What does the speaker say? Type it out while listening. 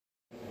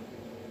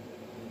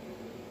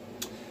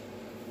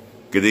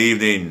Good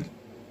evening,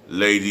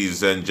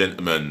 ladies and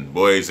gentlemen,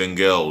 boys and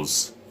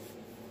girls.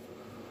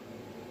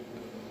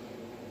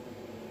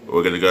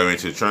 We're going to go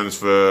into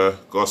transfer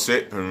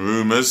gossip and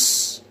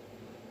rumours,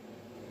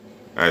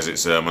 as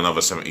it's another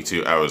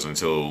 72 hours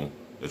until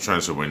the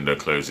transfer window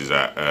closes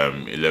at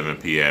 11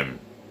 PM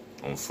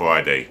on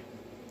Friday.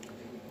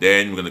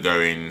 Then we're going to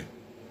go in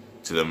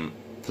to the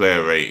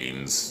player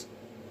ratings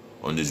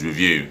on this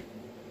review.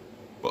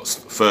 But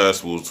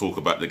first we'll talk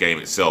about the game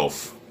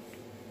itself.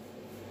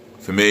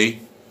 For me,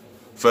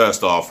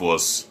 first half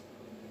was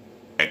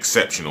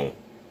exceptional.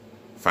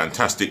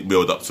 Fantastic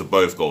build up to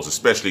both goals,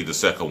 especially the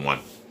second one.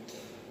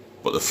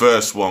 But the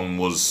first one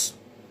was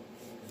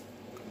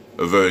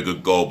a very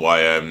good goal by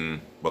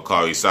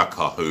Bukayo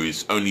Saka, who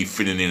is only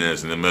filling in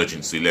as an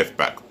emergency left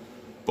back.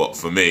 But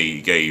for me,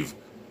 he gave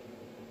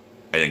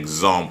an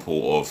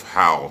example of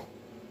how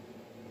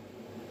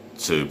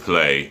to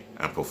play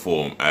and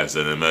perform as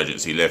an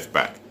emergency left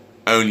back.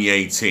 Only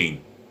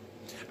 18.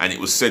 And it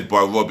was said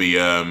by Robbie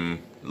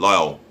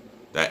Lyle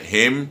that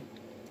him,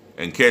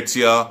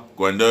 Nketiah,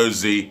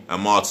 Guendouzi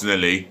and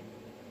Martinelli,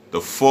 the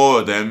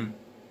four of them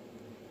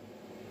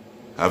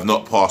have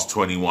not passed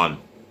 21.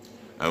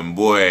 And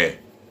boy,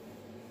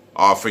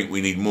 I think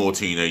we need more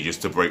teenagers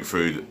to break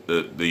through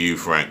the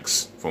youth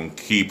ranks, from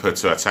keeper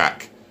to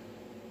attack.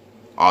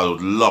 I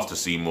would love to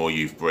see more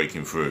youth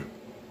breaking through.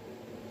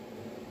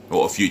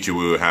 What a future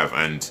we will have.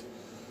 And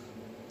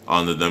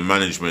under the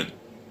management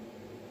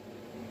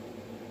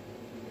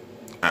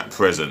at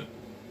present,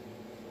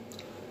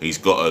 he's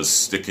got us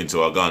sticking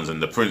to our guns,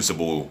 and the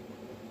principle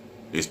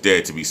is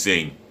there to be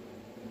seen.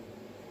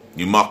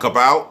 You muck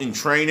about in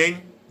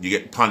training, you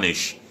get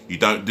punished. You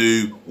don't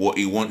do what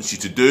he wants you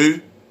to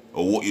do,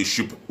 or what you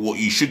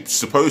should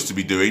supposed to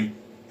be doing,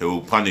 he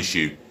will punish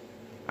you.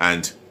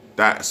 And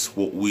that's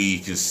what we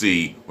can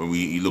see when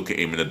we look at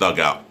him in the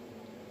dugout.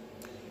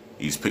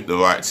 He's picked the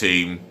right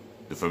team.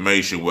 The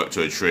formation worked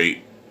to a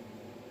treat.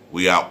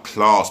 We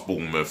outclassed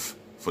Bournemouth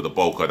for the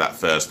bulk of that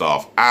first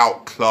half.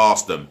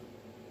 Outclassed them.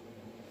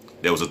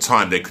 There was a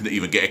time they couldn't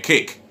even get a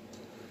kick.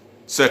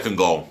 Second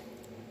goal.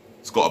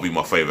 It's got to be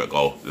my favourite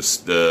goal.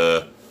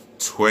 The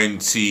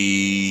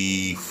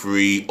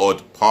 23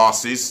 odd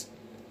passes.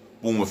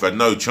 Bournemouth had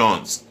no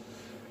chance.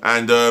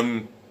 And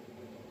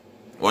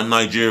one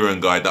Nigerian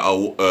guy that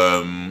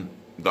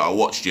I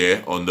watched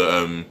here on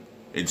the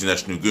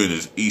International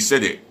Gooners, he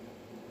said it.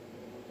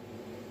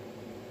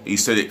 He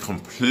said it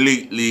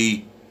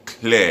completely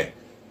clear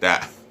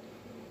that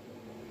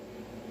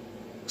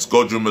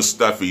Shkodran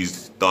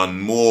Mustafi's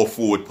done more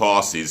forward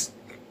passes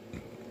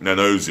than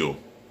Ozil.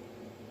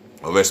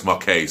 I rest my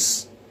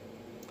case.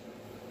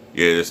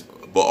 Yes,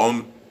 but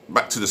on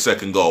back to the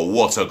second goal.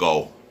 What a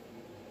goal!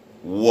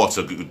 What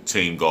a good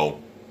team goal.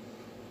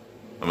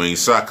 I mean,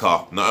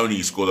 Saka not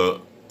only scored a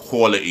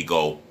quality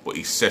goal, but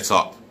he set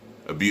up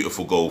a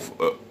beautiful goal,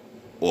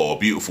 or a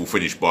beautiful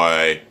finish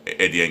by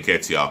Eddie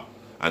Nketiah.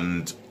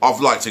 And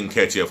I've liked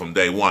Nketiah from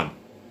day one.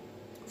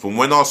 From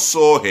when I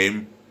saw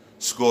him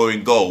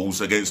scoring goals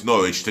against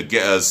Norwich to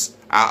get us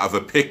out of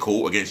a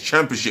pickle against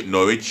Championship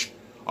Norwich,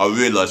 I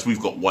realised we've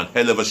got one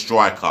hell of a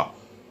striker.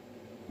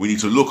 We need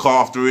to look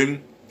after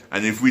him,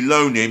 and if we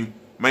loan him,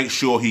 make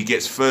sure he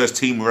gets first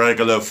team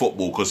regular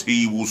football, because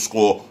he will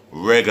score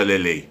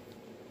regularly.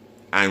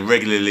 And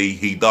regularly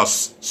he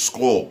does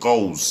score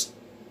goals.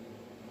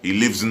 He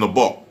lives in the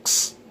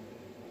box.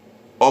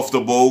 Off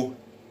the ball,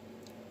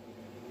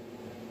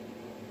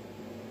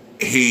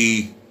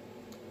 he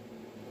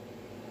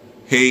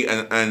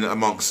and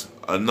amongst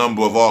a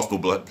number of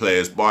Arsenal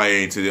players buy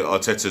into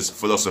Arteta's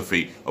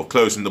philosophy of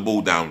closing the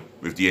ball down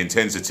with the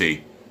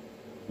intensity,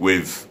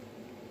 with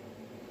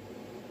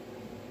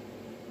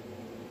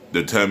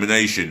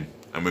determination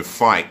and with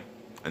fight.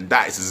 And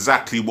that is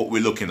exactly what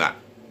we're looking at.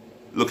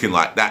 Looking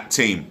like that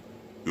team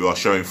who are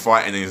showing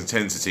fight and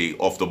intensity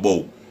off the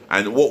ball.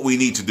 And what we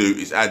need to do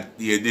is add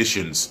the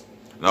additions.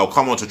 And I'll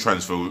come on to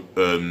transfer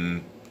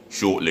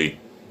shortly.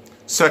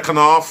 Second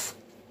half,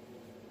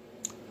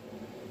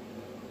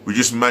 we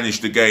just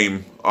managed the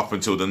game up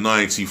until the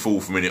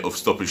 94th minute of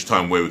stoppage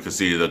time, where we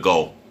conceded a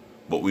goal.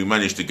 But we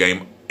managed the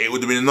game. It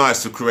would have been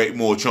nice to create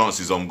more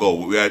chances on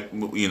goal. We had,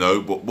 you know,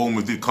 but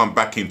Bournemouth did come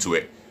back into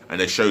it, and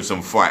they showed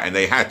some fight, and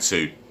they had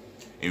to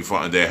in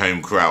front of their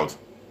home crowd.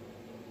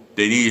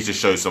 They needed to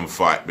show some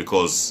fight,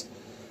 because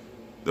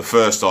the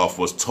first half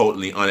was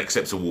totally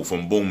unacceptable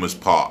from Bournemouth's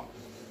part.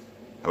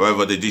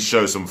 However, they did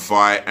show some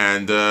fight,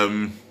 and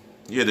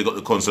yeah, they got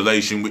the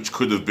consolation, which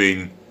could have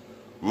been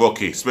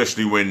rocky,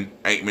 especially when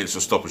 8 minutes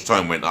of stoppage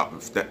time went up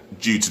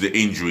due to the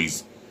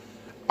injuries.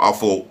 I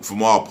thought,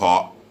 from our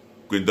part,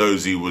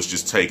 Guendouzi was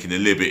just taking a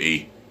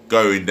liberty,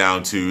 going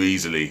down too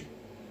easily.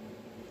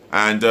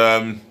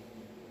 And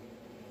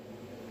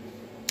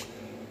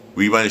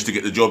we managed to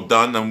get the job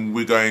done, and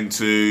we're going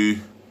to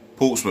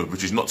Portsmouth,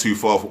 which is not too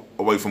far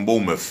away from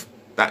Bournemouth,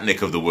 that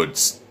neck of the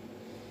woods.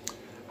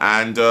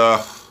 And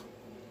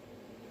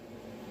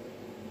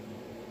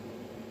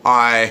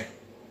I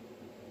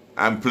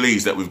am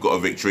pleased that we've got a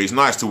victory. It's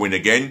nice to win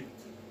again.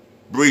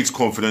 Breeds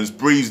confidence,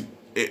 breeds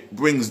it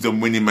brings the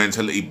winning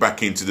mentality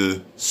back into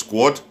the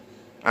squad,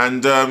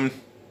 and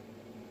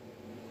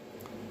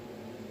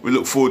we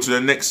look forward to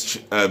the next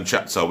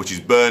chapter, which is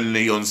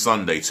Burnley on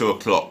Sunday, 2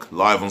 o'clock,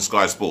 live on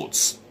Sky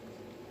Sports.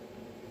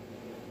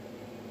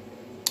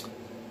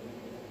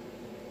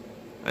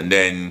 And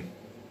then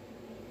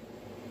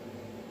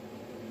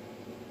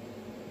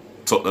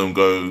Tottenham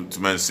go to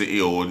Man City,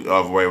 or the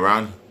other way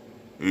around.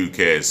 Who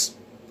cares?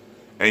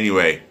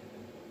 Anyway,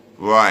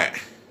 right.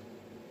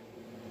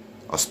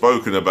 I've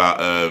spoken about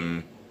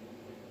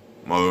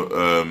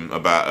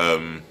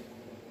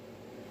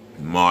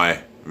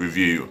my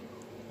review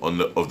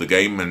of the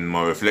game and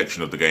my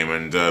reflection of the game,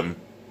 and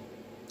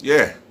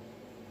yeah.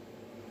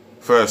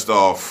 First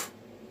half,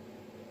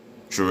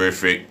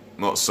 terrific.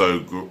 Not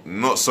so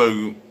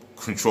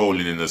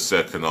controlling in the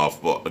second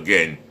half, but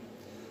again,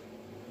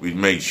 we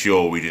made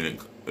sure we didn't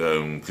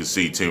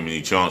concede too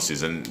many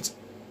chances, and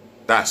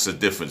that's the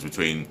difference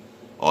between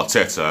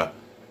Arteta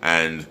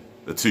and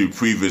the two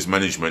previous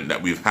management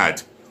that we've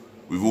had.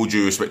 With all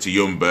due respect to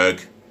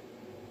Ljungberg,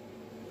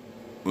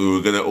 we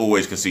were going to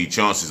always concede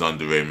chances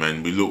under him,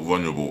 and we look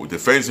vulnerable.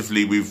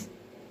 Defensively, we've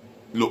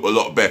looked a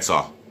lot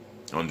better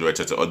under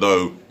Arteta,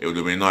 although it would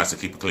have been nice to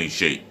keep a clean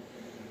sheet.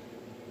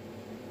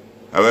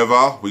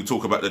 However, we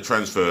talk about the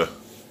transfer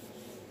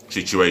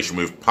situation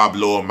with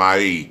Pablo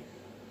Mari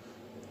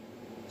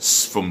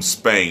from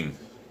Spain.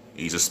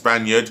 He's a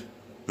Spaniard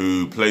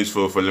who plays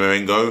for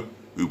Flamengo,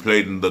 who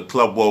played in the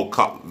Club World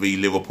Cup v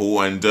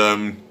Liverpool, and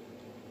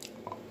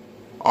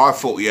I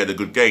thought he had a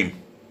good game.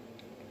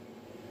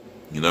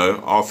 You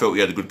know, I felt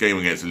he had a good game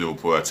against the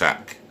Liverpool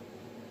attack.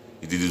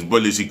 He did as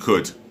well as he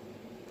could.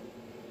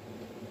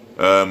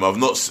 I've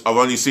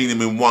only seen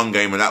him in one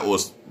game, and that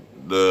was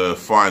the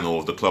final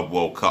of the Club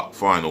World Cup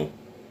final,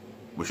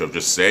 which I've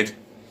just said.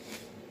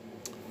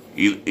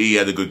 He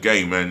had a good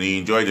game and he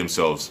enjoyed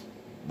himself,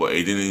 but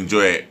he didn't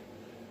enjoy it.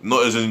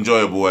 Not as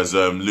enjoyable as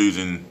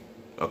losing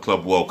a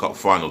Club World Cup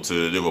final to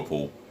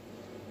Liverpool.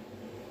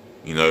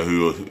 You know,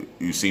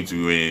 who seem to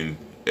be winning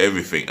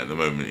everything at the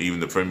moment, even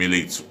the Premier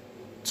League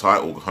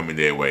title coming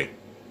their way.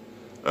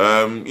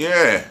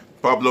 Yeah,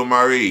 Pablo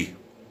Mari,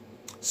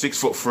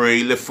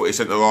 6'3", left-footed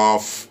centre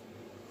half.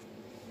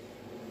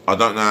 I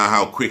don't know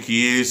how quick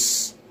he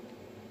is.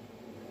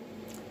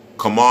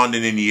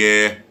 Commanding in the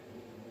air.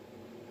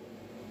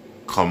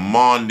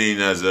 Commanding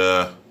as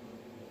a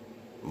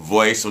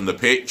voice on the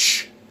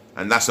pitch.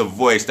 And that's a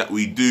voice that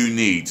we do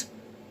need.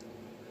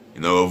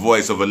 You know, a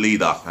voice of a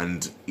leader.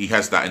 And he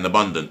has that in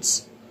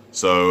abundance.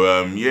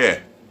 So, yeah.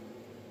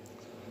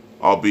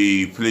 I'll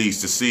be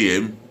pleased to see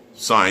him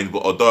signed.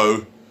 But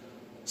although,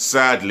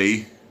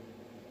 sadly,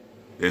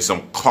 there's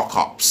some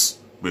cock-ups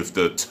with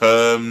the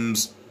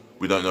terms.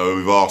 We don't know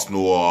if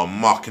Arsenal are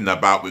mucking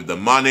about with the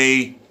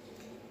money,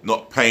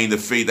 not paying the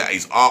fee that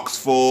he's asked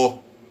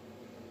for.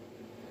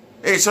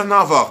 It's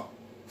another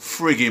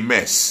frigging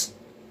mess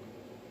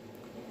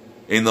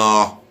in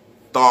our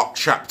dark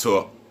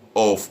chapter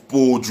of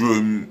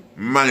boardroom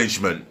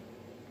management.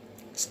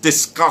 It's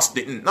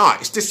disgusting. No,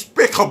 it's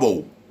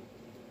despicable.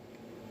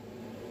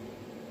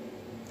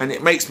 And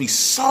it makes me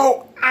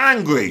so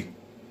angry.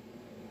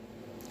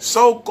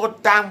 So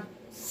goddamn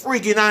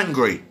frigging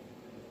angry.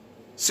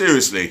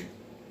 Seriously.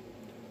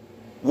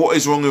 What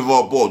is wrong with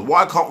our board?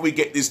 Why can't we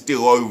get this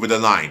deal over the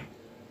line?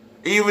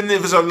 Even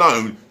if it's a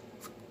loan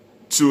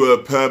to a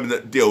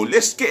permanent deal,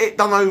 let's get it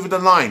done over the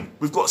line.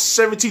 We've got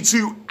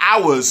 72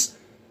 hours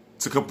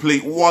to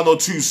complete 1 or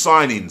 2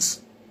 signings.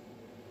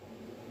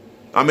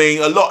 I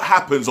mean, a lot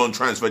happens on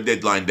transfer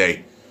deadline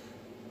day.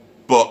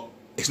 But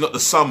it's not the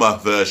summer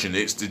version,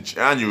 it's the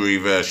January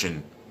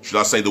version. Should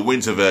I say the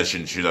winter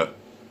version, should I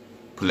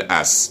put it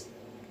as?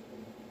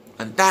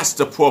 And that's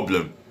the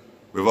problem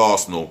with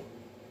Arsenal.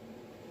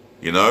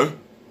 You know?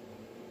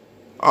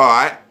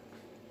 Alright.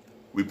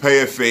 We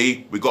pay a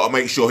fee. We've got to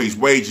make sure his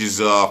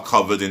wages are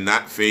covered in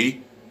that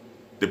fee.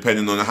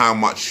 Depending on how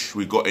much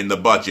we got in the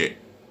budget.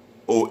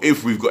 Or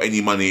if we've got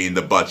any money in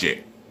the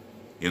budget.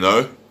 You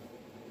know?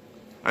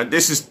 And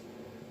this is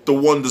the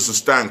wonders of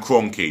Stan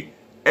Kroenke.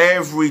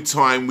 Every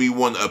time we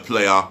want a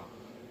player,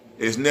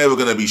 it's never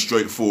going to be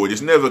straightforward.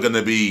 It's never going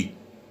to be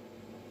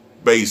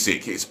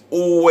basic. It's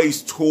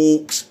always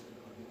talks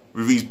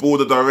with his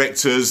board of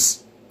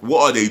directors.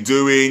 What are they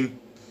doing?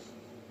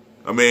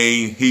 I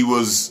mean, he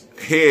was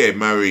here,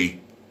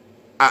 Murray,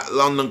 at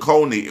London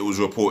Colney, it was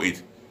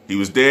reported. He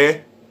was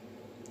there,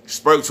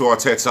 spoke to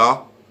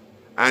Arteta,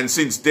 and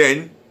since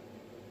then,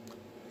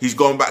 he's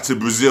gone back to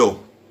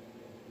Brazil.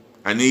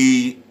 And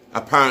he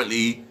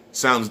apparently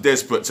sounds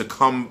desperate to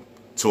come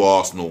to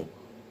Arsenal.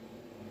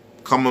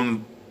 Come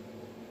and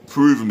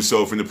prove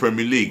himself in the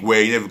Premier League,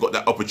 where he never got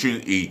that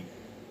opportunity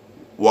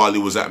while he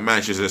was at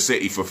Manchester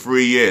City for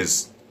 3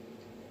 years.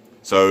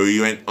 So he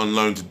went on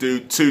loan to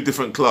do 2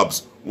 different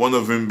clubs. One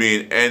of them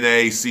being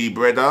NAC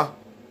Breda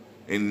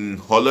in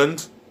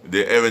Holland,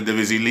 the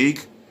Eredivisie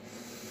League.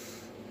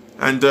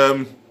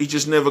 And he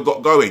just never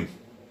got going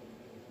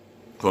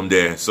from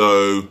there.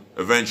 So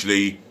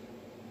eventually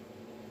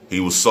he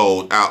was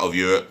sold out of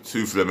Europe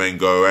to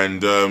Flamengo.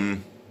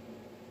 And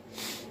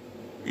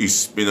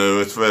He's been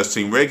a first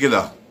team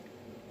regular.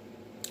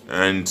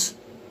 And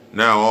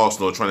now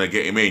Arsenal are trying to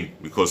get him in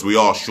because we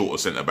are short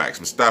of centre-backs.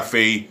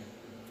 Mustafi,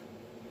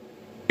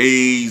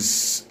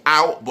 he's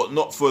out, but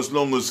not for as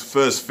long as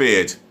first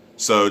feared.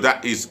 So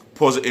that is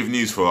positive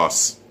news for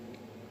us.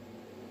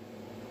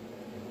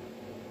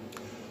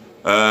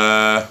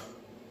 I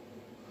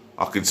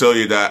can tell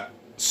you that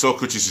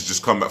Socrates has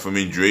just come back from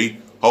injury.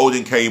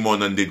 Holding came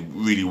on and did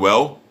really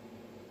well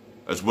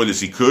as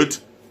he could.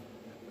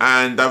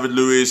 And David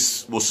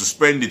Lewis was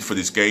suspended for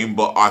this game,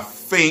 but I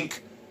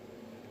think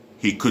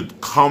he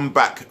could come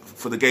back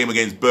for the game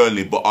against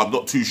Burnley, but I'm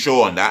not too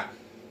sure on that.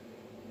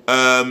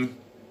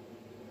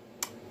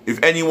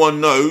 If anyone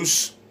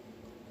knows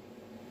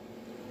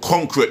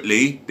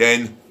concretely,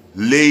 then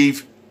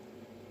leave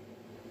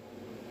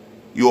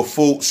your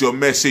thoughts, your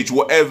message,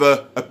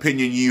 whatever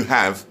opinion you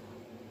have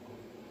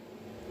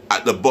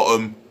at the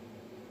bottom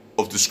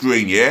of the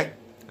screen, yeah?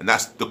 And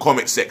that's the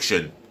comment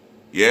section,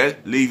 yeah?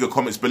 Leave your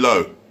comments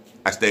below,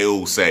 as they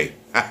all say.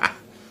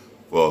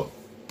 Well,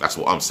 that's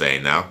what I'm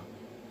saying now.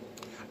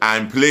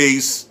 And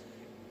please,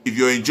 if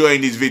you're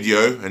enjoying this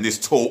video and this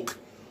talk,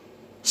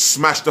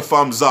 smash the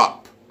thumbs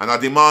up. And I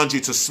demand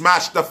you to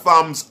smash the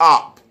thumbs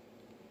up.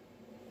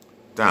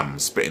 Damn, I'm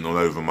spitting all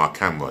over my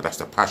camera. That's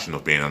the passion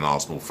of being an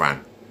Arsenal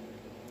fan.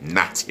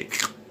 Natty.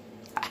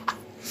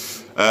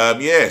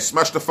 Yeah,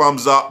 smash the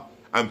thumbs up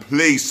and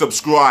please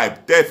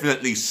subscribe.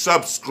 Definitely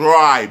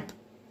subscribe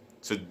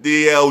to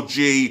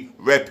DLG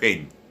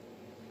Reppin.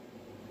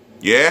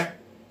 Yeah?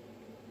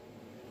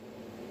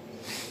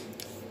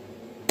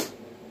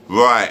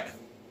 Right.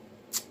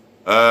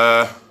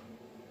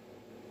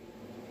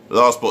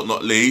 Last but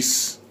not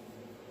least,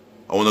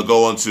 I want to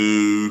go on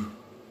to...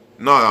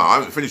 No, I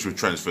haven't finished with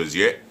transfers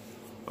yet.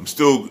 I'm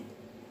still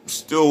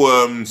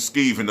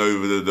skeeving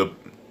over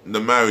the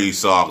Mari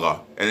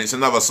saga, and it's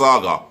another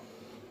saga,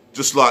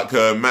 just like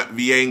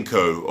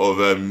Matvienko of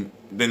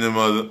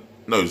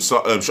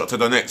Shakhtar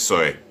Donetsk,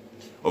 sorry,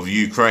 of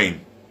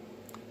Ukraine.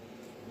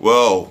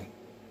 Well,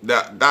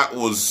 that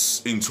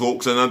was in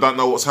talks, and I don't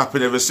know what's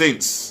happened ever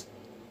since.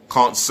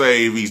 Can't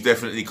say if he's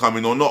definitely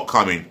coming or not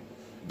coming.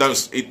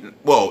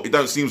 It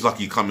don't seem like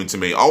he's coming to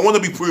me. I want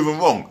to be proven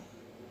wrong,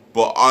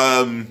 but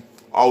I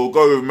will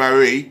go with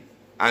Mari,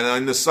 and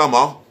in the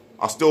summer,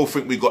 I still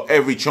think we've got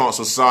every chance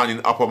of signing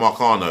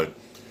Upamecano.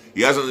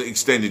 He hasn't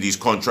extended his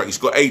contract. He's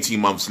got 18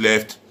 months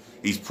left.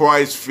 His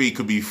prize fee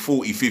could be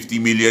 40, 50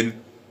 million.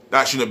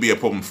 That shouldn't be a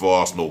problem for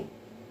Arsenal.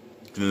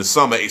 In the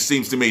summer, it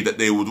seems to me that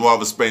they would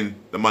rather spend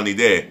the money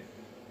there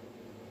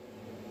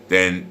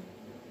than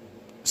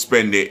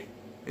spend it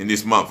in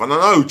this month. And I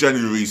know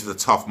January is a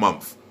tough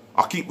month.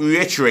 I keep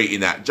reiterating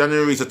that.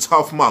 January is a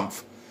tough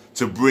month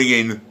to bring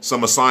in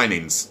summer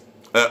signings.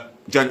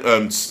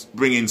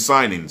 Bring in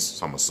signings.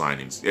 Summer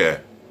signings, yeah.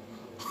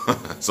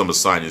 Summer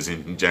signings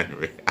in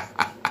January.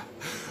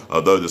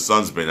 Although the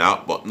sun's been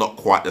out, but not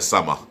quite the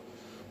summer.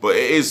 But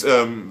it is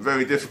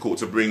very difficult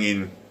to bring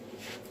in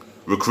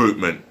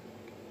recruitment.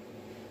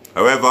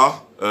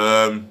 However,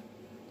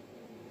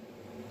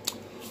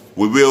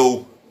 we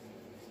will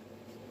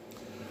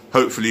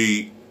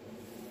hopefully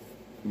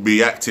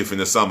be active in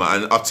the summer.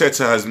 And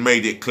Arteta has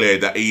made it clear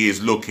that he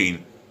is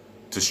looking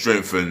to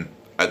strengthen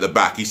at the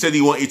back. He said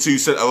he wanted two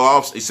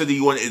centre-halves. He said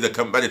he wanted a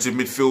competitive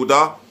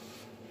midfielder.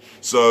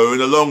 So in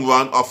the long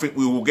run, I think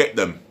we will get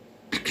them.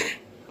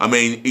 I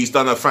mean, he's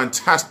done a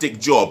fantastic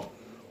job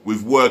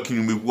with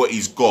working with what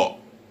he's got.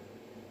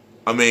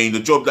 I mean, the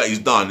job that he's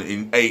done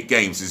in 8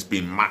 games has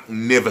been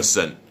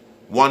magnificent.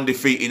 1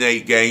 defeat in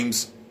 8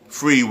 games,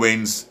 3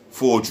 wins,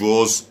 4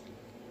 draws.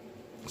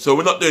 So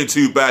we're not doing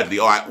too badly.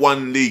 All right,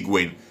 1 league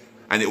win,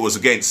 and it was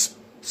against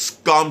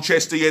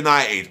Scumchester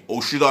United,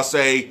 or should I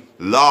say,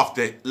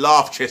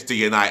 Laughchester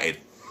United.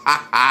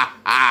 Ha ha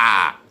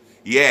ha!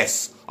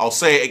 Yes, I'll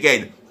say it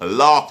again.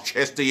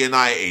 Laughchester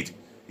United.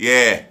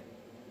 Yeah.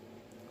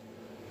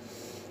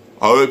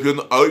 I hope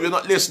you're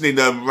not listening,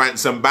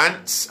 Rants and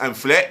Bants and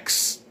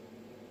Flex.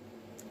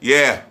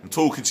 Yeah, I'm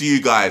talking to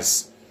you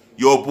guys.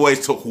 Your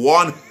boys took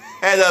one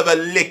hell of a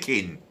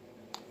licking.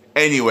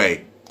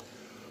 Anyway,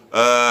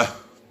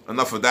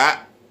 enough of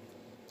that.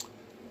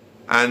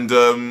 And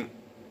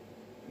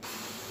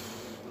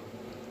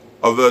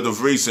I've heard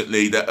of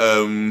recently that,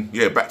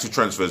 yeah, back to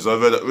transfers.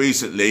 I've heard that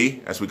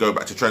recently, as we go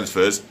back to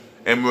transfers,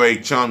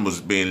 Emre Can was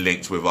being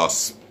linked with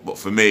us. But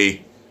for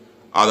me,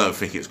 I don't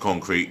think it's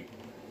concrete.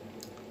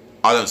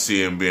 I don't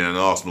see him being an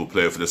Arsenal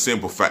player for the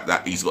simple fact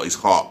that he's got his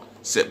heart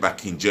set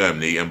back in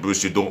Germany and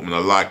Borussia Dortmund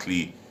are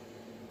likely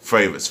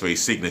favourites for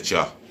his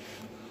signature.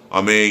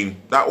 I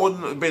mean, that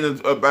wouldn't have been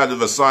a bad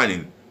of a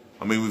signing.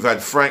 I mean, we've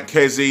had Frank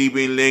Kessie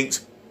being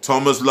linked,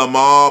 Thomas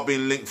Lamar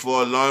being linked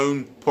for a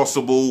loan,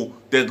 possible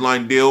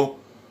deadline deal.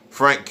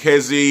 Frank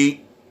Kessie,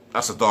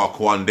 that's a dark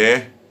one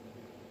there.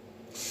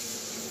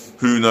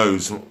 Who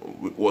knows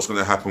what's going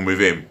to happen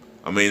with him?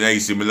 I mean,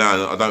 AC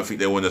Milan, I don't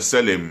think they want to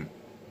sell him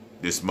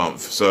this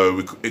month, so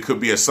it could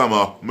be a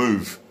summer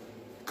move.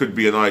 Could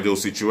be an ideal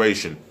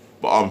situation,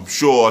 but I'm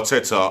sure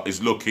Arteta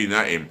is looking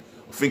at him.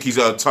 I think he's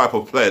a type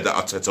of player that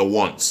Arteta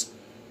wants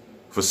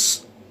for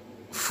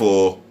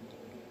for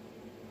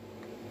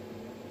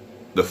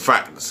the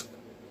facts,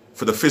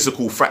 for the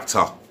physical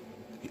factor.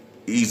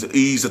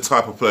 He's the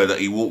type of player that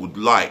he would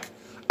like.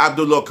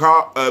 Abdullahi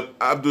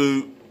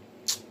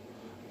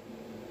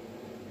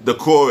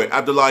Decore,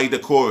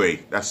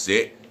 that's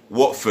it.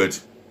 Watford.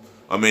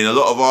 I mean, a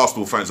lot of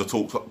Arsenal fans have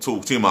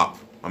talked him up.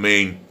 I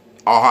mean,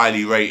 I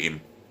highly rate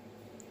him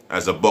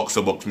as a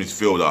box-to-box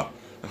midfielder.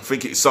 I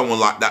think it's someone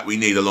like that we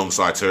need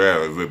alongside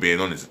Torreira, if we're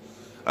being honest.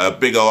 A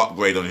bigger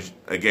upgrade on,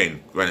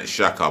 again, Granit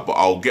Xhaka, but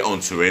I'll get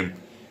onto him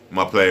in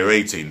my player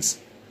ratings.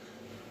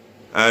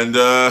 And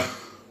other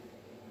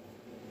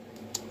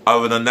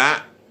than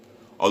that,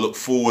 I look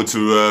forward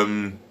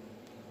to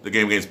the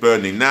game against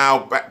Burnley.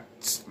 Now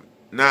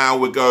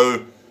we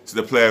go to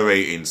the player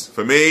ratings.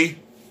 For me,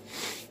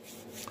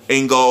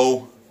 in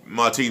goal,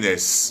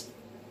 Martinez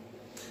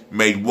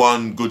made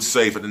one good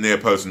save at the near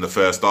post in the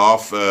first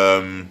half.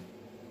 Weren't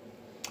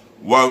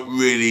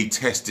really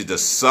tested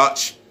as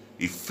such.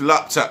 He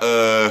flapped at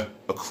a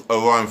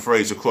Ryan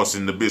Fraser cross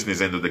in the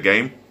business end of the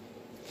game,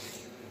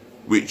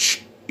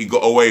 which he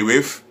got away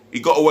with.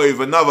 He got away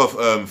with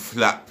another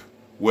flap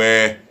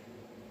where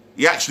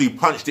he actually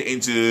punched it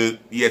into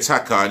the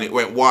attacker and it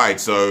went wide,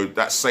 so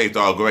that saved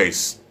our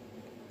grace.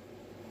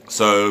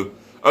 So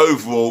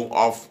overall,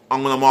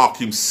 I'm going to mark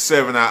him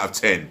 7 out of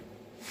 10.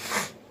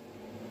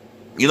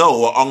 You know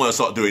what? I'm going to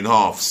start doing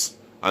halves,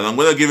 and I'm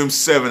going to give him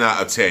 7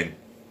 out of 10.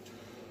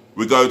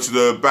 We go to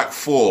the back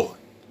four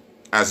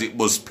as it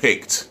was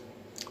picked.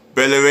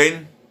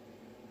 Bellerin.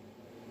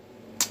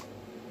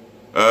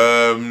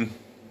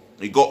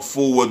 He got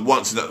forward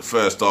once in that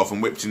first half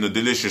and whipped in a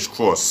delicious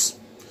cross.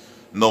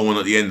 No one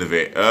at the end of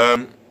it.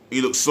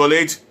 He looked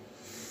solid.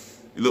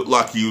 He looked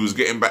like he was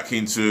getting back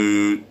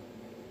into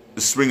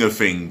the swing of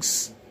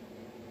things.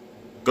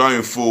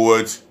 Going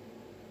forward,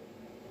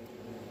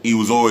 he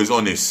was always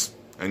honest.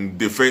 And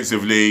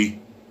defensively,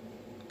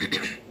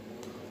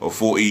 I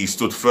thought he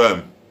stood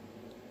firm.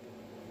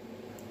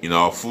 You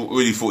know, I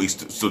really thought he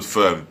stood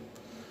firm.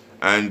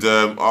 And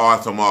I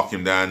have to mark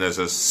him down as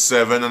a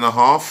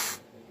 7.5.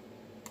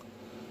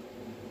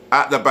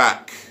 At the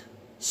back,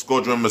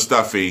 Squadron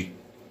Mustafi,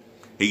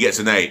 he gets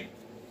an 8.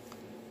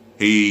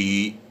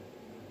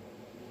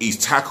 His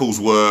tackles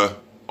were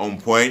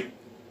on point.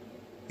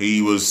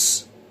 He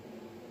was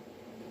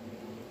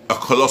a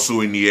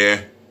colossal in the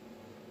air.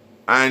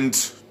 And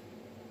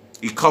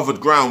he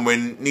covered ground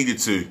when needed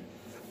to.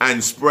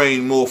 And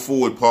spraying more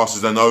forward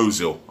passes than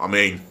Ozil. I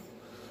mean,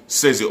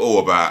 says it all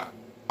about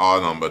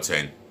our number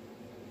 10.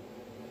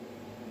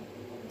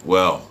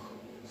 Well,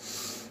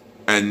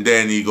 and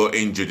then he got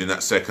injured in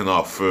that second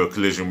half for a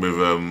collision with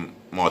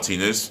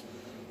Martinez,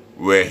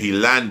 where he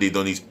landed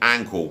on his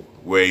ankle,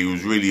 where he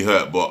was really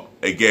hurt. But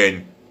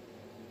again,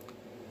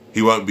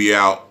 he won't be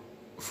out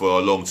for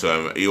a long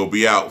term. He'll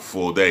be out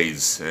for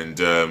days. And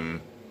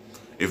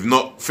if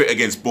not fit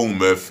against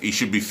Bournemouth, he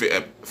should be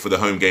fit for the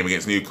home game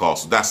against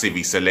Newcastle. That's if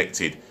he's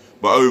selected.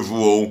 But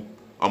overall,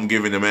 I'm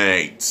giving him an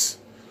 8.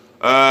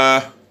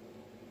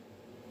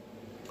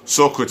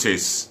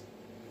 Socrates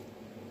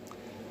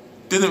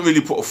didn't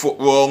really put a foot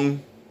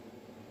wrong.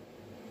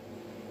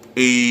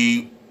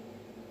 He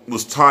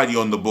was tidy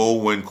on the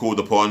ball when called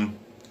upon.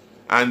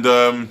 And,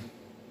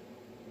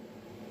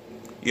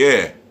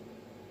 yeah,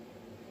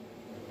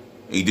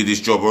 he did his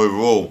job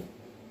overall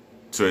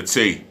to a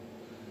T.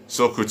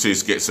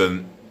 Socrates gets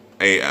an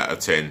 8 out of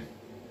 10.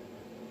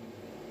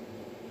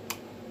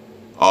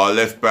 Our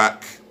left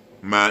back,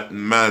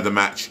 man of the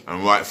match,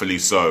 and rightfully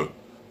so,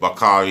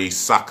 Bukayo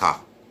Saka.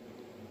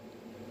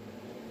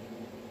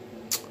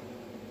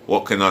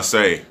 What can I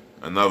say?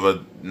 Another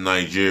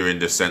Nigerian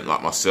descent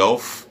like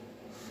myself.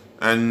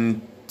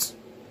 And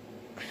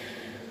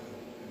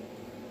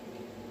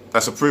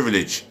that's a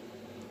privilege.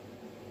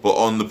 But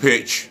on the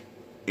pitch,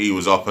 he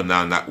was up and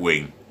down that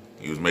wing.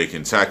 He was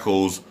making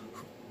tackles,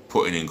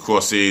 putting in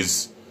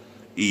crosses.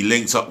 He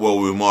linked up well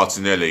with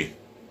Martinelli.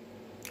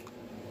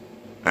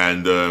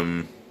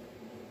 And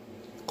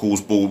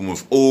caused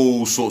Bournemouth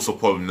all sorts of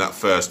problems in that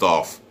first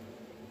half.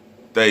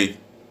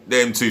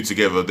 Them two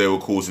together, they were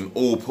causing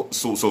all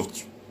sorts of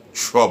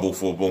trouble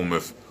for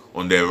Bournemouth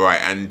on their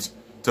right. And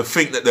to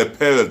think that the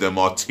pair of them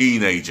are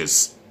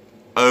teenagers,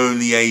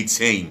 only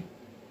 18.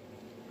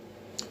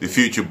 The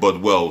future bode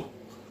well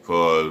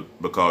for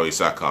Bukayo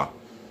Saka.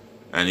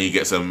 And he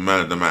gets a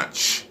man of the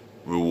match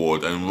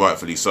reward, and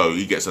rightfully so.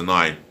 He gets a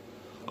 9.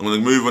 I'm going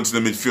to move on to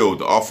the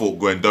midfield. I thought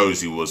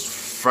Guendouzi was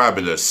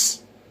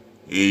fabulous.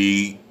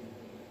 He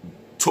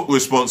took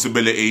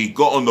responsibility,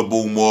 got on the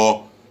ball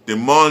more,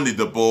 demanded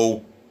the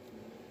ball,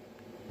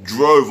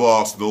 drove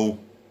Arsenal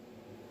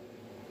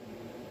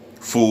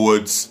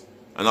forwards,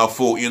 and I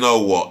thought, you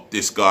know what,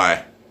 this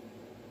guy,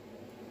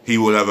 he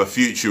will have a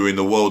future in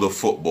the world of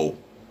football.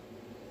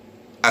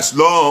 As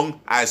long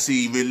as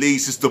he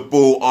releases the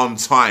ball on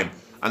time.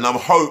 And I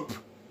hope,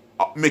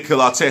 Mikel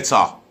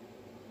Arteta,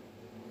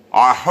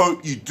 I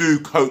hope you do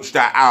coach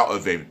that out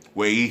of him,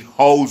 where he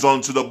holds on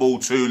to the ball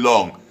too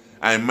long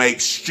and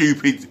makes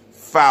stupid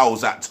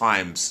fouls at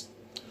times.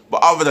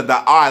 But other than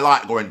that, I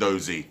like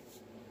Guendouzi.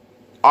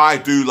 I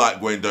do like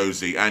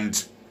Guendouzi,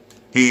 and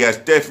he has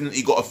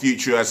definitely got a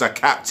future as a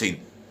captain.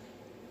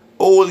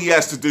 All he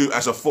has to do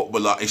as a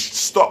footballer is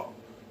stop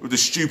with the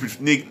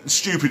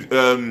stupid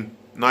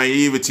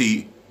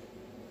naivety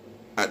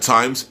at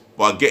times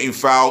by getting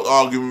fouled,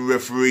 arguing with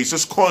referees.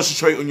 Just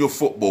concentrate on your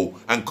football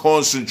and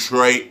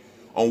concentrate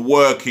on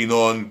working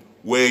on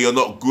where you're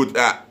not good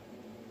at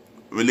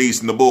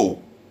releasing the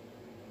ball.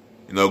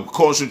 You know,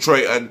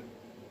 concentrate and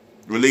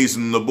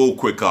releasing the ball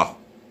quicker.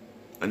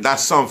 And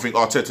that's something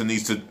Arteta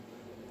needs to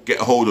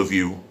get a hold of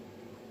you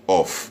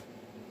of.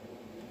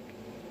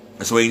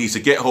 That's where he needs to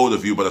get hold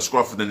of you by the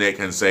scruff of the neck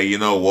and say, you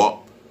know what?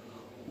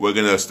 We're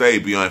going to stay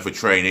behind for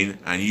training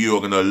and you are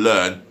going to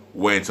learn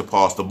when to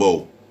pass the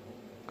ball.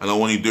 And I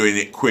want you doing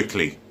it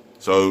quickly.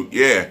 So,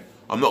 yeah,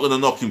 I'm not going to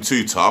knock him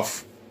too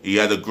tough. He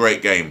had a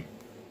great game.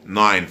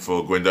 9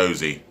 for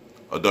Guendouzi.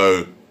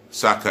 Although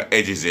Saka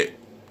edges it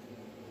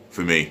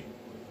for me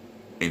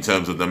in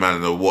terms of the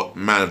man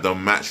of the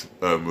match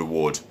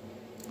reward.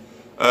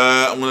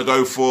 I'm going to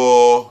go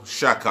for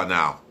Xhaka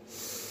now.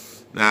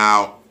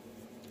 Now,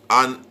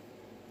 I know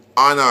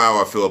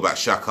how I feel about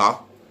Xhaka.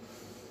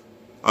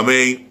 I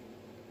mean,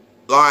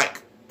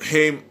 like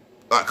him,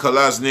 like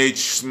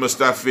Kolasinac,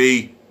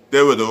 Mustafi,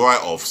 they were the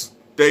write-offs.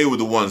 They were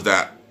the ones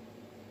that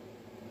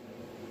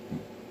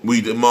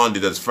we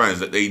demanded as fans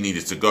that they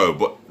needed to go.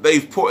 But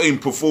they've put in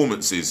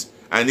performances,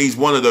 and he's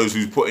one of those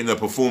who's put in the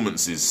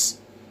performances.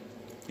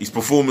 His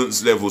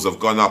performance levels have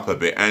gone up a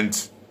bit,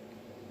 and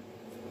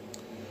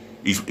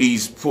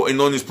he's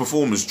putting on his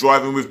performance,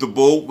 driving with the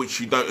ball,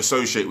 which you don't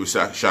associate with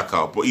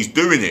Xhaka, but he's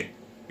doing it.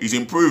 He's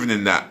improving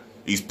in that.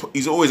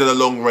 He's always had a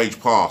long range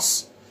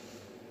pass,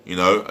 you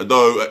know.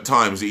 Although at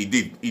times he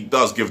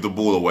does give the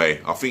ball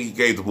away. I think he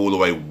gave the ball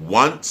away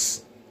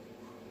once,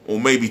 or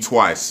maybe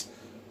twice,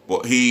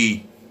 but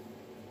he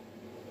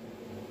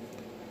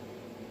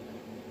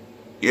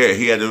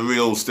had a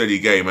real steady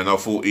game, and I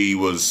thought he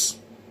was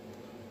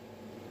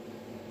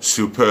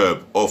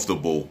superb off the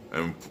ball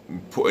and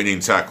putting in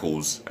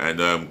tackles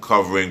and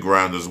covering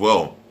ground as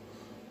well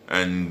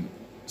and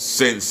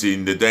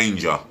sensing the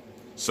danger.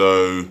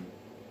 So,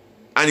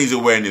 and his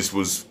awareness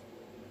was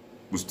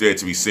there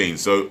to be seen.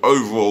 So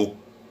overall,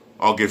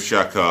 I'll give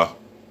Xhaka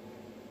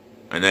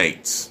an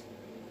 8.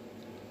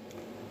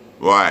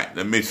 Right,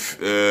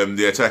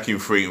 the attacking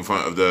three in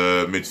front of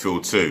the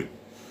midfield two.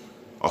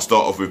 I'll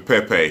start off with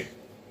Pepe.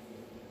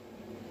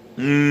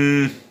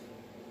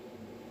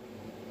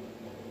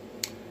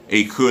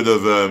 He could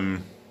have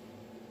done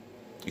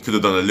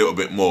a little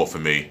bit more for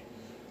me.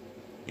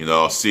 You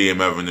know, I see him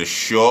having a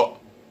shot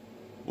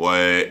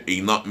where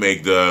he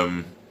nutmegged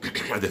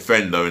a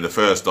defender in the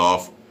first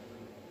half.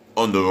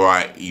 On the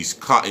right, he's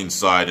cut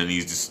inside, and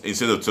he's just,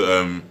 instead of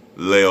to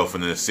lay off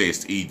an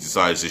assist, he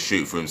decides to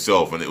shoot for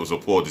himself, and it was a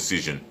poor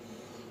decision.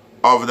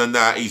 Other than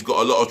that, he's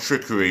got a lot of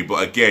trickery,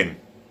 but again,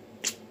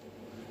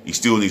 he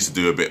still needs to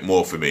do a bit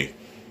more for me.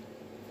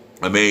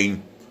 I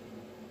mean,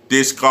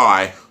 this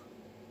guy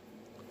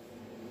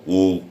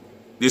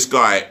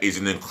is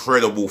an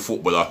incredible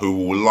footballer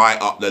who will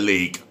light up the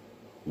league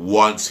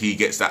once he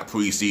gets that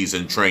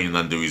pre-season training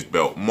under his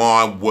belt.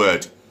 My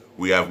word,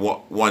 we have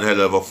one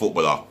hell of a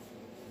footballer.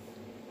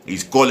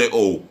 He's got it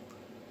all.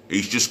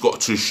 He's just got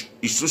to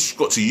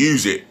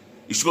use it.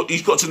 He's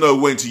got to know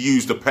when to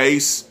use the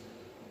pace,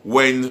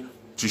 when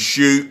to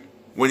shoot,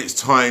 when it's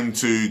time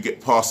to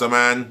get past a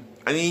man.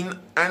 And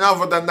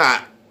other than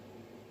that,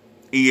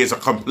 he is a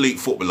complete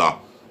footballer.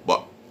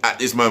 But at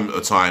this moment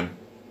of time,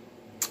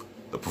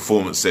 the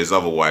performance says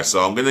otherwise.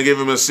 So I'm going to give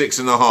him a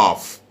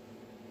 6.5.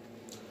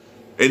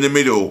 In the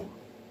middle.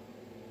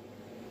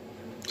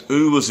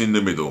 Who was in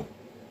the middle?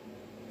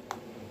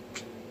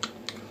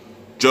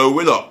 Joe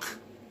Willock.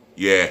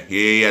 Yeah,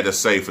 he had a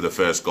save for the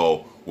first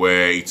goal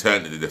where he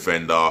turned to the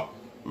defender,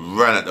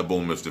 ran at the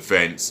Bournemouth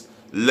defence,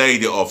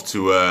 laid it off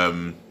to,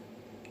 I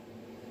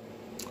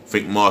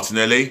think,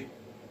 Martinelli.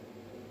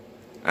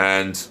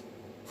 And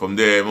from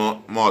there,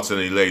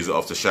 Martinelli lays it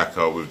off to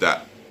Xhaka with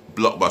that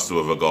blockbuster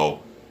of a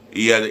goal.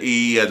 He had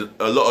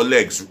a lot of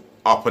legs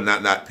up and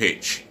at that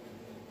pitch.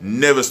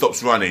 Never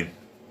stops running,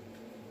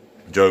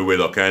 Joe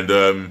Willock,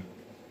 and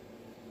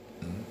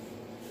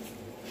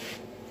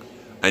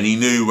he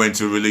knew when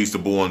to release the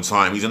ball on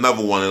time. He's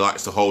another one who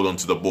likes to hold on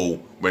to the ball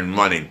when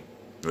running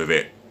with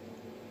it.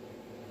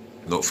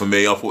 Look, for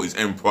me, I thought his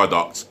end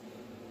product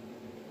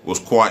was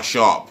quite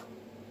sharp,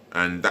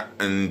 and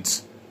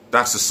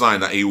that's a sign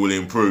that he will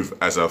improve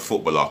as a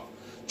footballer.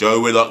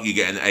 Joe Willock, you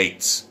get an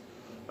 8.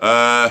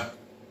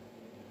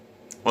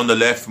 On the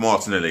left,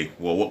 Martinelli.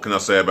 Well, what can I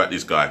say about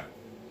this guy?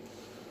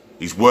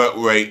 His work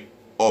rate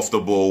off the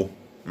ball,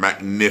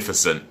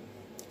 magnificent.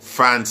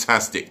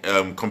 Fantastic.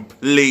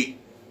 Complete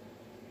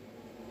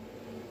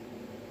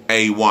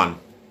A1.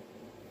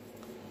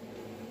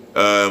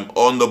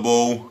 On the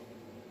ball,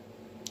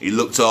 he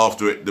looked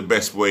after it the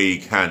best way he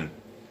can.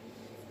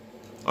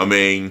 I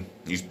mean,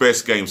 his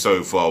best game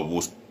so far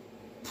was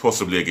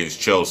possibly against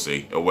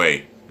Chelsea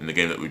away in the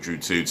game that we drew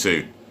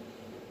 2-2.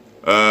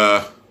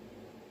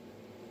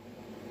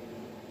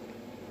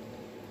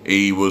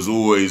 He was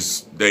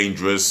always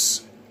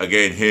dangerous.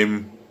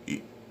 again,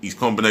 his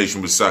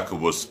combination with Saka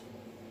was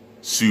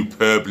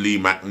superbly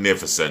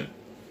magnificent.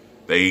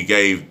 They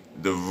gave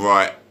the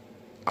right,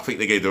 I think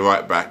they gave the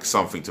right back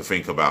something to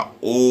think about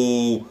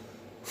all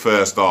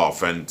first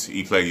half, and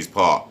he played his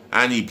part,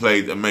 and he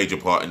played a major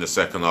part in the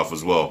second half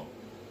as well.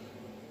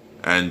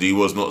 And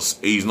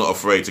he's not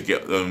afraid to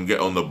get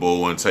on the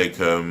ball and take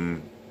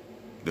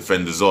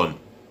defenders on.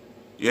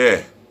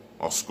 Yeah,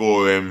 I'll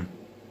score him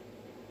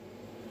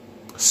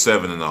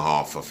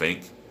 7.5, I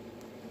think.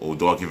 Or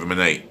do I give him an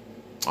 8?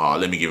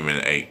 Let me give him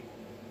an 8.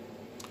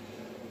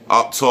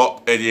 Up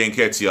top, Eddie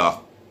Nketiah.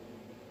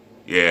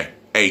 Yeah,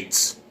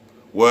 8.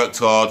 Worked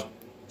hard,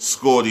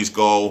 scored his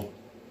goal,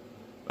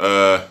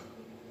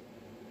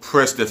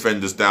 pressed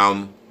defenders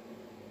down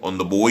on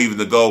the ball, even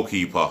the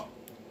goalkeeper.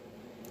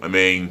 I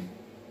mean,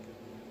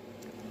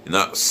 in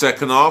that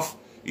second half,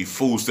 he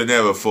forced an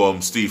error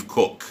from Steve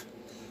Cook,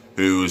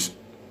 who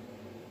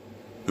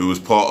was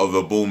part of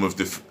the Bournemouth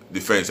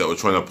defence that were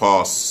trying to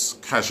pass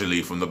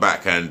casually from the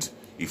backhand.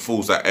 He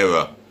forced that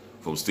error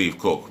from Steve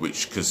Cook,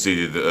 which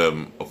conceded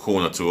a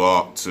corner to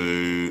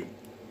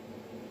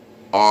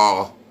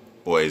our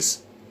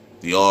boys,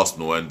 the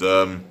Arsenal. And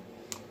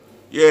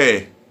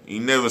yeah, he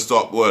never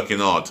stopped working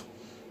hard,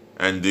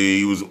 and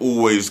he was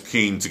always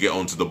keen to get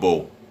onto the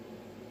ball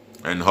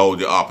and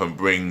hold it up and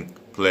bring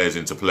players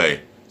into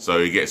play. So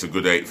he gets a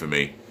good 8 for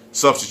me.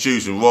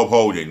 Substitution, Rob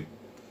Holding.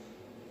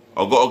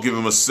 I've got to give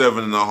him a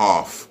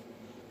 7.5,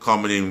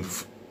 coming in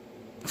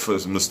for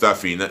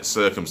Mustafi in that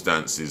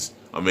circumstances.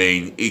 I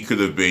mean, he could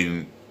have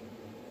been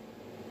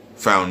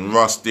found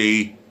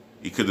rusty.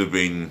 He could have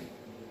been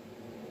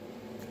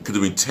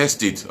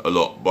tested a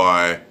lot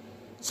by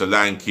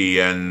Solanke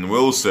and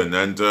Wilson,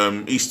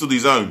 and he stood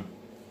his own.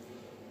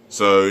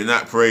 So in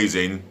that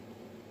praising,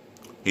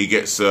 he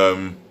gets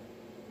a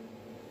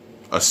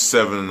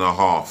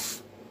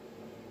 7.5.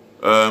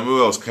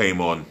 Who else came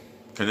on?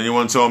 Can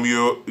anyone tell me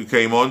who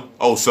came on?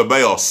 Oh,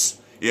 Ceballos.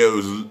 Yeah,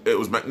 it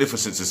was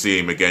magnificent to see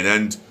him again,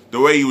 and the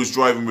way he was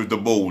driving with the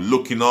ball,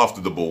 looking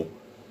after the ball,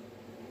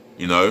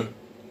 you know,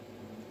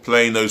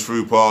 playing those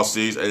through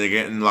passes, and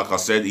again, like I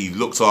said, he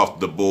looked after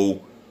the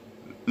ball,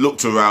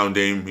 looked around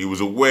him, he was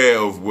aware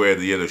of where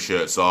the yellow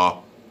shirts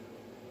are,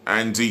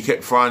 and he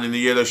kept finding the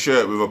yellow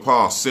shirt with a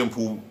pass,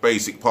 simple,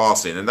 basic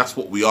passing, and that's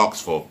what we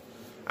asked for.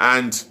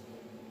 And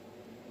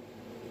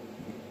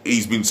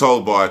he's been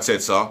told by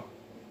Arteta,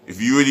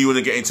 if you really want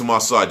to get into my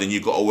side, then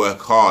you've got to work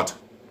hard.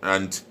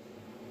 And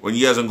when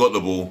he hasn't got the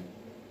ball,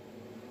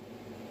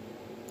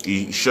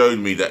 he showed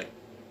me that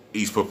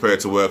he's prepared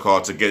to work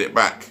hard to get it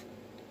back.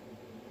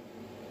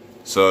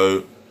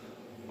 So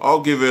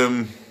I'll give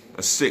him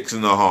a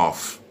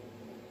 6.5.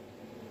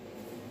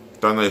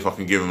 Don't know if I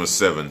can give him a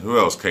 7. Who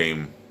else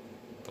came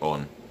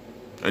on?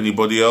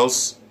 Anybody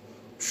else?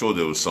 I'm sure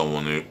there was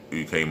someone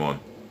who came on.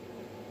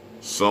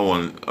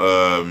 Someone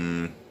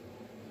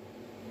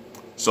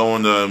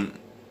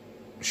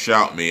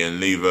shout me and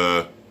leave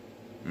a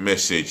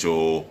message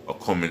or a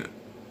comment.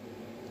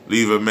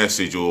 Leave a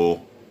message or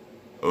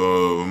a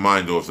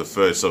reminder of the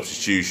third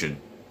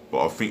substitution.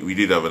 But I think we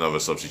did have another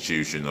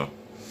substitution though.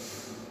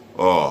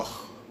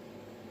 Oh,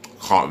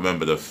 can't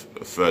remember the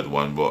third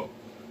one, but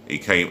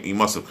he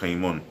must have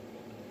came on,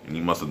 and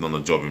he must have done the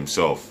job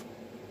himself.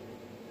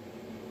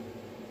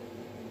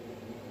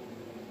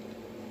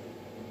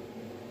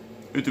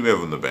 Who do we have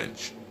on the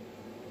bench?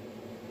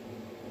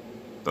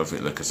 Don't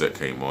think Lacazette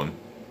came on.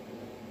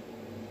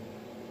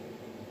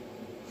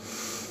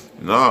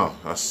 No,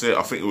 that's it.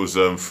 I think it was.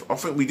 I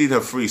think we did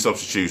have 3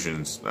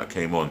 substitutions that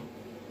came on,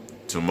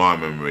 to my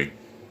memory.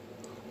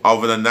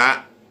 Other than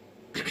that,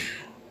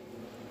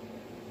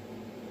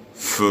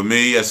 for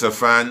me as a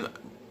fan,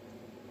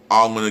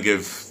 I'm gonna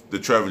give the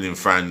travelling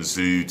fans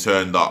who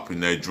turned up in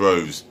their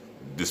droves,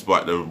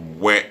 despite the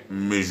wet,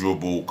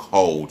 miserable,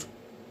 cold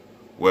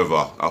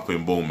weather up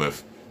in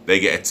Bournemouth, they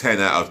get a 10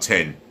 out of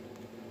 10.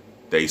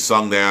 They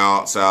sung their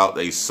hearts out.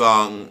 They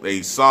sung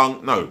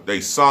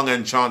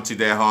and chanted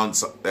their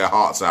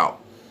hearts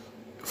out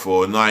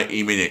for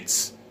 90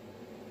 minutes.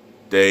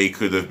 They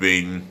could have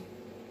been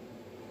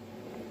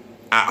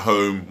at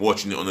home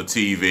watching it on the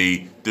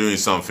TV, doing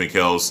something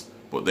else,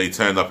 but they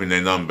turned up in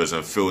their numbers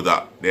and filled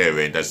up their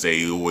end, as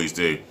they always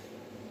do.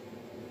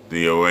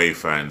 The away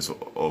fans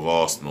of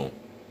Arsenal.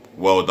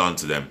 Well done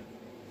to them.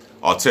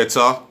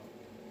 Arteta,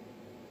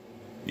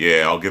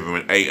 yeah, I'll give him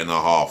an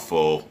 8.5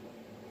 for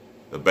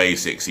the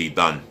basics he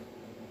done.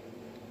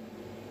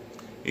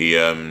 He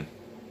got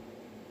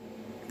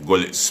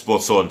it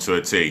spot on to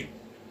a T,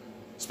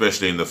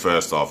 especially in the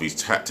first half. His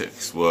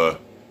tactics were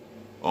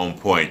on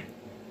point.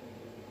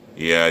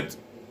 He had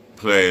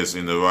players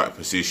in the right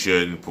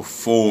position,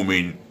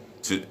 performing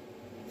to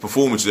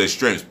their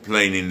strengths,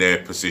 playing in their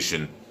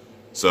position.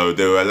 So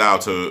they were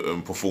allowed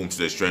to perform to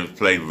their strengths,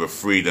 played with a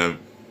freedom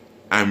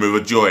and with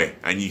a joy.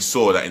 And you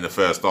saw that in the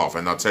first half.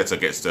 And Arteta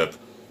gets the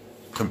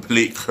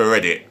complete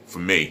credit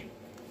from me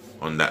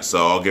on that.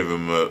 So I'll give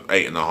him a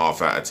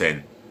 8.5 out of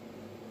 10.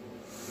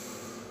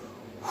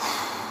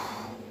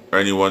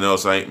 Anyone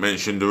else I ain't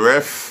mentioned? The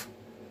ref?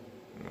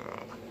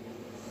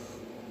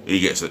 He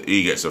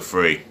gets a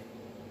free.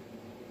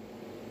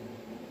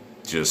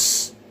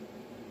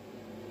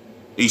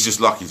 He's just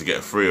lucky to get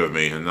a free with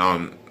me, and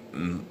I'm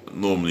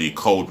normally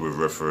cold with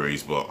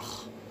referees, but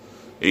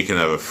he can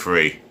have a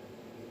free.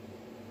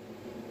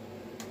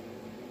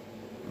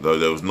 Though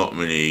there was not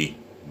many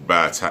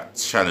bad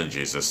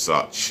challenges as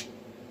such.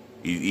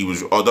 He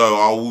was, although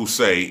I will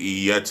say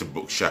he had to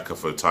book Xhaka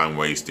for time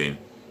wasting,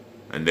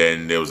 and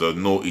then there was a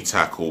naughty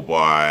tackle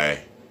by,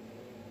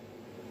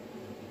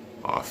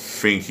 I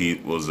think he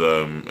was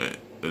the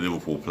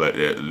Liverpool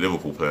player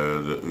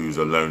who's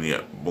a loanee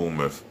at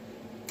Bournemouth,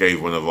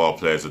 gave one of our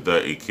players a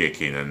dirty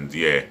kicking, and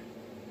yeah,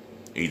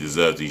 he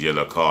deserved his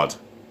yellow card.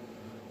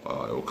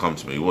 It will come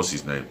to me. What's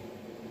his name?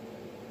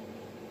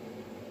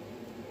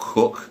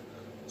 Cook,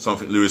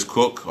 something Lewis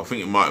Cook. I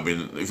think it might have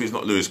been. If it's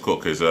not Lewis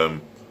Cook, it's it'll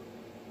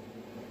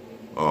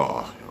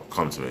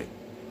come to me.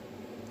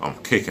 I'm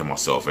kicking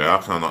myself here. How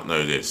can I not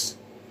know this?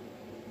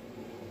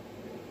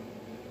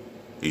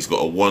 He's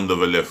got a wonder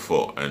of a left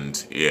foot,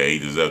 and yeah, he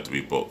deserved to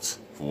be booked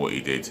for what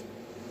he did.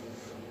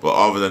 But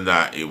other than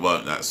that, it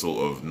weren't that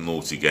sort of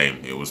naughty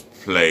game. It was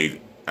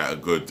played at a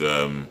good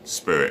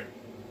spirit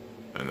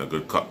and a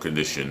good cup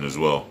condition as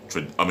well.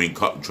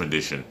 Cup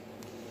tradition.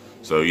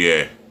 So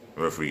yeah,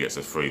 the referee gets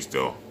a free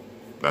still.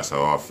 That's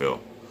how I feel.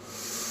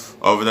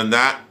 Other than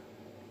that,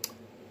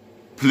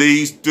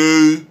 please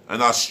do,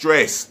 and I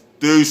stress,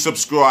 do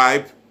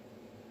subscribe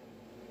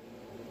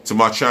to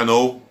my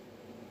channel,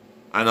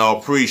 and I'll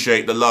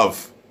appreciate the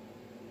love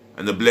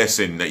and the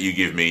blessing that you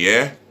give me,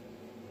 yeah?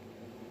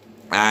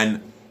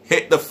 And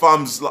hit the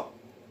thumbs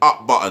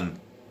up button.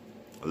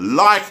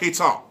 Like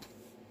it up.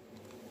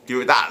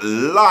 Give it that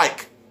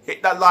like.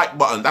 Hit that like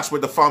button. That's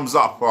where the thumbs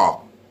up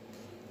are.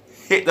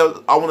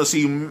 I want to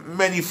see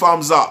many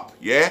thumbs up,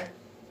 yeah?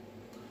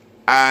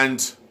 And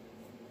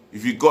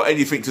if you've got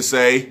anything to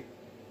say,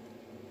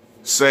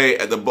 say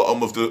it at the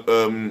bottom of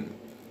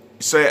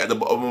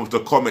the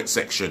comment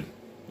section,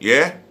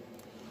 yeah?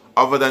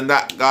 Other than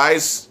that,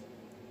 guys,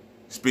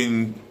 it's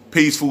been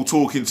peaceful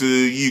talking to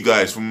you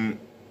guys from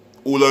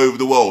all over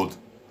the world,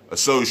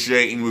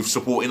 associating with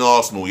supporting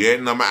Arsenal, yeah?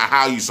 No matter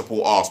how you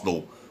support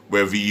Arsenal,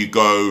 whether you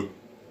go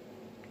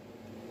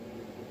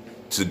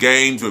to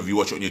games, whether you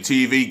watch it on your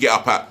TV, get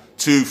up at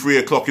 2, 3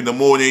 o'clock in the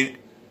morning,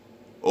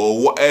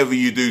 or whatever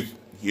you do,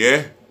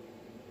 yeah?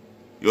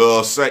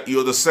 You're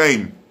the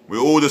same. We're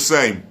all the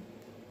same.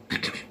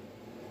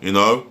 You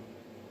know?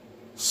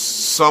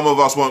 Some of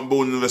us weren't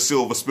born with a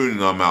silver spoon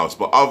in our mouths,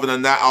 but other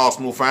than that,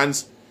 Arsenal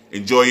fans,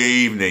 enjoy your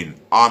evening.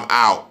 I'm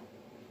out.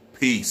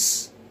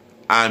 Peace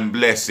and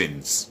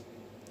blessings.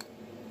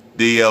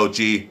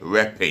 DLG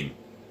Reppin.